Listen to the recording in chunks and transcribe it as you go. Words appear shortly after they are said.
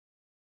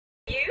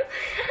You?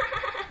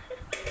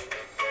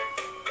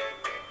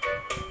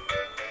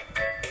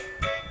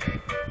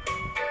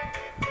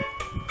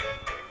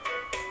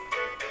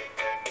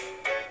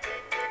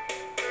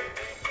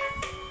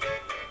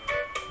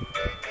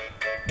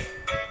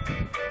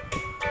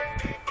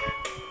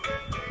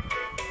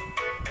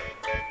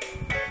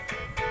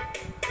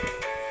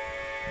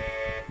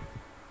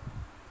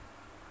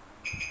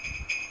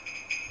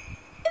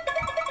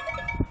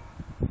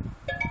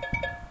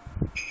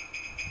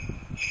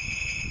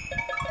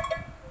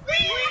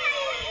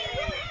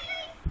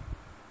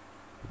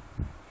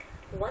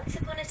 Once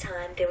upon a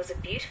time, there was a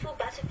beautiful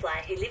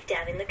butterfly who lived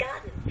down in the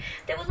garden.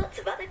 There were lots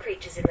of other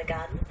creatures in the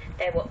garden.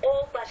 They were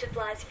all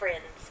butterflies'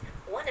 friends.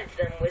 One of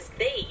them was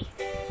Bee.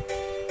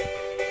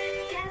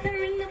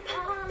 Gathering the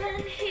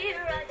pollen,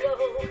 here I go.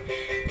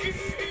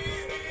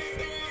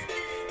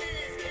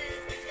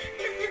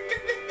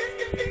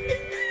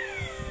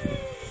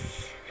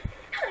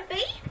 Hello,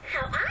 Bee.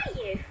 How are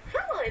you?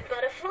 Hello,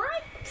 butterfly.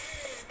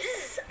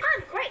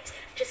 I'm great.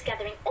 Just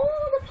gathering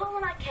all the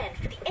pollen I can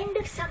for the end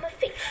of summer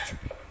feast.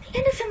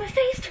 End of summer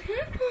feast?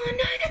 Oh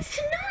no, that's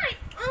tonight.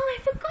 Oh,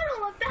 I forgot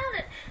all about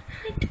it.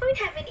 I don't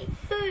have any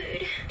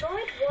food.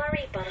 Don't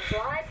worry,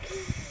 butterfly.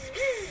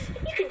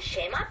 You can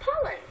share my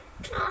pollen.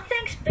 Oh,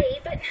 thanks, Bee,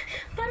 but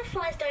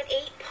butterflies don't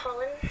eat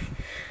pollen.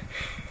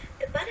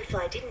 The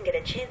butterfly didn't get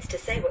a chance to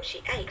say what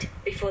she ate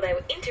before they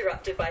were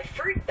interrupted by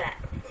Fruit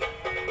Bat.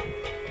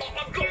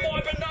 I've got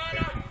my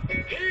banana.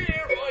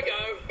 Here I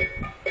go.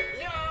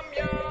 Yum,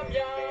 yum,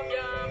 yum,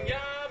 yum,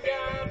 yum,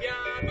 yum,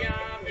 yum,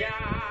 yum,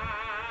 yum.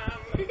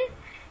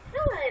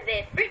 Hello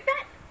there, Fruit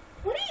Bat.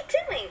 What are you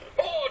doing?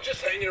 Oh,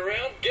 just hanging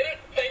around. Get it?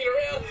 Hanging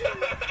around.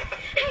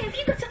 Hey, have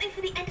you got something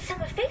for the end of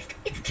summer feast?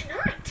 It's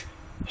tonight.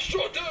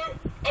 Sure do.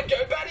 I'd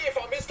go batty if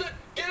I missed it.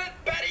 Get it,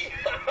 batty?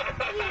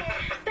 Yeah,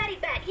 Batty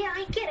Bat, yeah,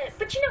 I get it.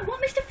 But you know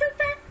what, Mr. Fruit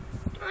Bat?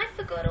 I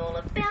forgot all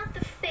about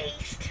the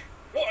feast.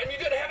 What, and you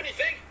don't have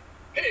anything?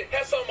 Here,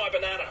 have some of my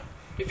banana.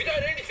 If you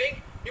don't eat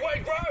anything, you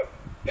won't grow.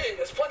 Here,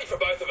 there's plenty for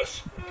both of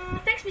us.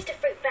 Thanks, Mr.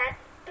 Fruit Bat.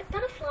 But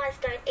butterflies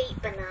don't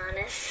eat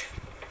bananas.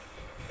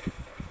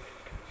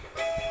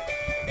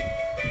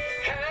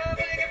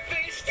 Having a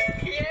feast,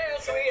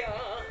 yes we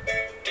are.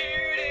 Do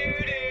do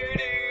do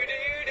do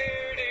do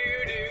do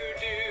do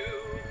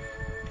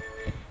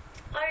do.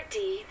 Oh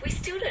dear, we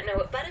still don't know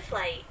what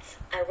butterfly eats.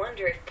 I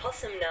wonder if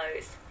Possum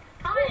knows.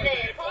 Hi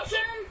there,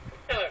 Possum.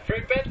 Hello,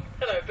 Fruit Bat.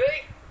 Hello,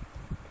 Bee.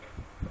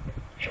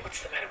 Hey,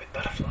 what's the matter with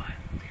Butterfly?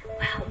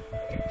 Well,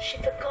 she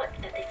forgot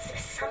that it's the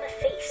summer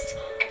feast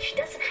and she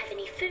doesn't have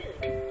any food.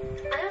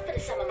 I offered her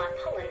some of my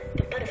pollen,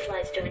 but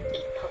butterflies don't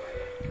eat pollen.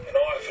 And I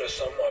offered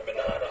some of my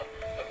banana,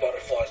 but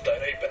butterflies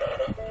don't eat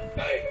banana.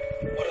 Hey,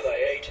 what do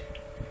they eat?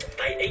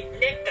 They eat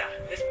nectar.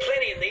 There's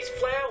plenty in these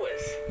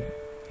flowers.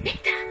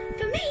 Nectar?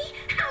 For me?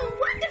 How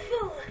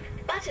wonderful!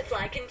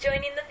 Butterfly can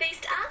join in the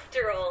feast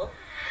after all.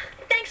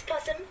 Thanks,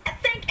 Possum, and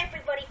thank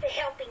everybody for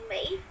helping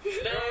me.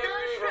 No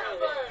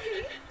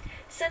problem.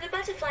 So the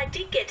butterfly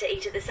did get to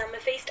eat at the summer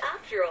feast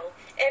after all.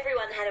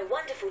 Everyone had a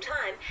wonderful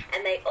time,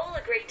 and they all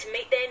agreed to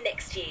meet there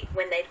next year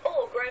when they'd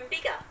all grown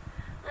bigger.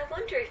 I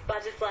wonder if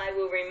Butterfly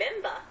will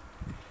remember.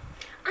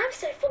 I'm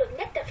so full of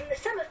nectar from the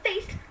summer